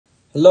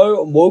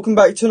Hello and welcome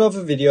back to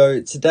another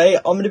video. Today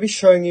I'm going to be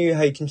showing you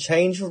how you can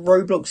change your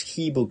Roblox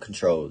keyboard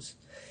controls.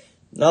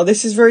 Now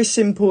this is very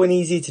simple and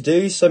easy to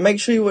do, so make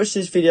sure you watch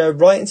this video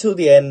right until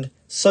the end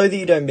so that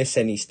you don't miss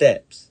any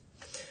steps.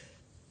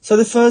 So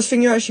the first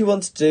thing you actually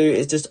want to do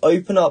is just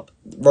open up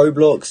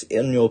Roblox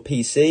on your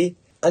PC,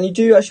 and you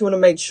do actually want to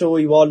make sure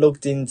you are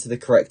logged into the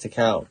correct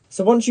account.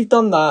 So once you've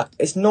done that,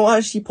 it's not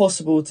actually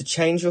possible to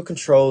change your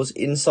controls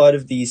inside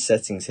of these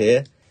settings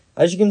here.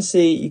 As you can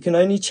see, you can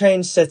only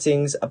change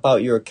settings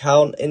about your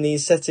account in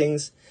these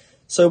settings.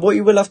 So what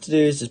you will have to do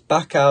is just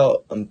back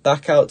out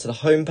to the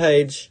home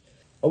page.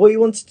 And what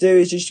you want to do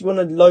is just you want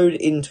to load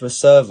into a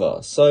server.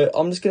 So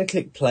I'm just going to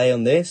click play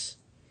on this.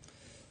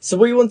 So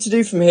what you want to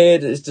do from here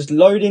is just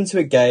load into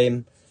a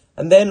game.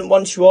 And then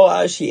once you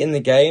are actually in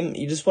the game,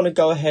 you just want to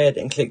go ahead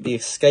and click the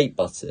escape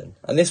button.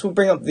 And this will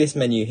bring up this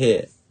menu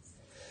here.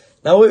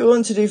 Now what we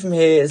want to do from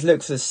here is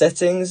look for the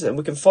settings, and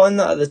we can find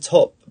that at the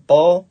top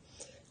bar.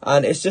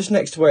 And it's just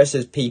next to where it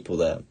says people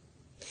there.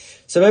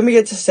 So when we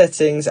get to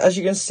settings, as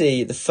you can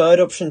see, the third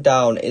option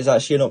down is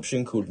actually an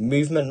option called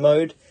movement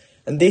mode.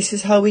 And this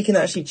is how we can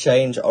actually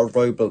change our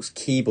Roblox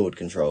keyboard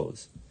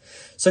controls.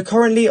 So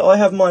currently I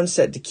have mine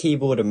set to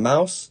keyboard and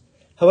mouse.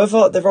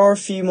 However, there are a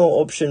few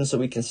more options that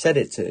we can set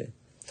it to.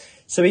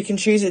 So we can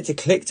choose it to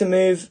click to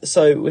move.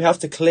 So we have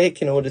to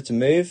click in order to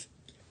move.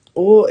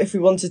 Or if we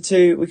wanted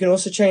to, we can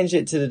also change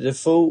it to the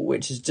default,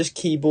 which is just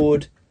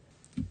keyboard.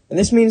 And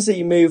this means that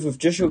you move with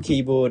just your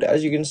keyboard,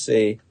 as you can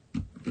see.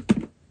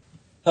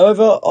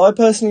 However, I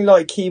personally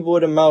like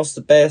keyboard and mouse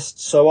the best,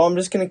 so I'm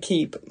just going to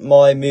keep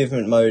my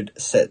movement mode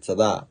set to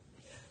that.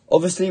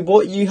 Obviously,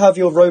 what you have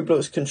your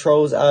Roblox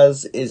controls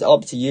as is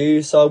up to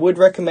you, so I would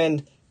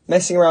recommend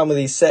messing around with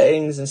these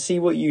settings and see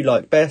what you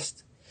like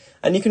best.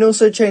 And you can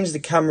also change the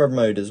camera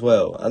mode as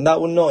well, and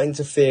that will not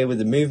interfere with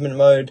the movement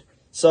mode,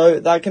 so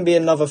that can be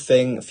another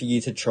thing for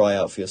you to try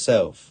out for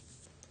yourself.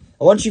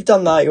 And once you've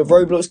done that, your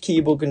Roblox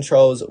keyboard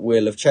controls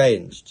will have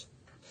changed.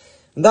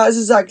 And that is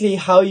exactly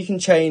how you can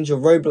change your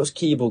Roblox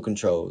keyboard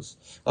controls.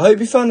 I hope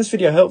you found this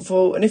video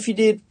helpful, and if you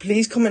did,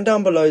 please comment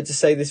down below to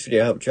say this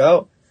video helped you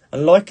out,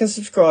 and like and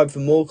subscribe for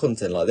more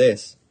content like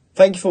this.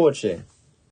 Thank you for watching.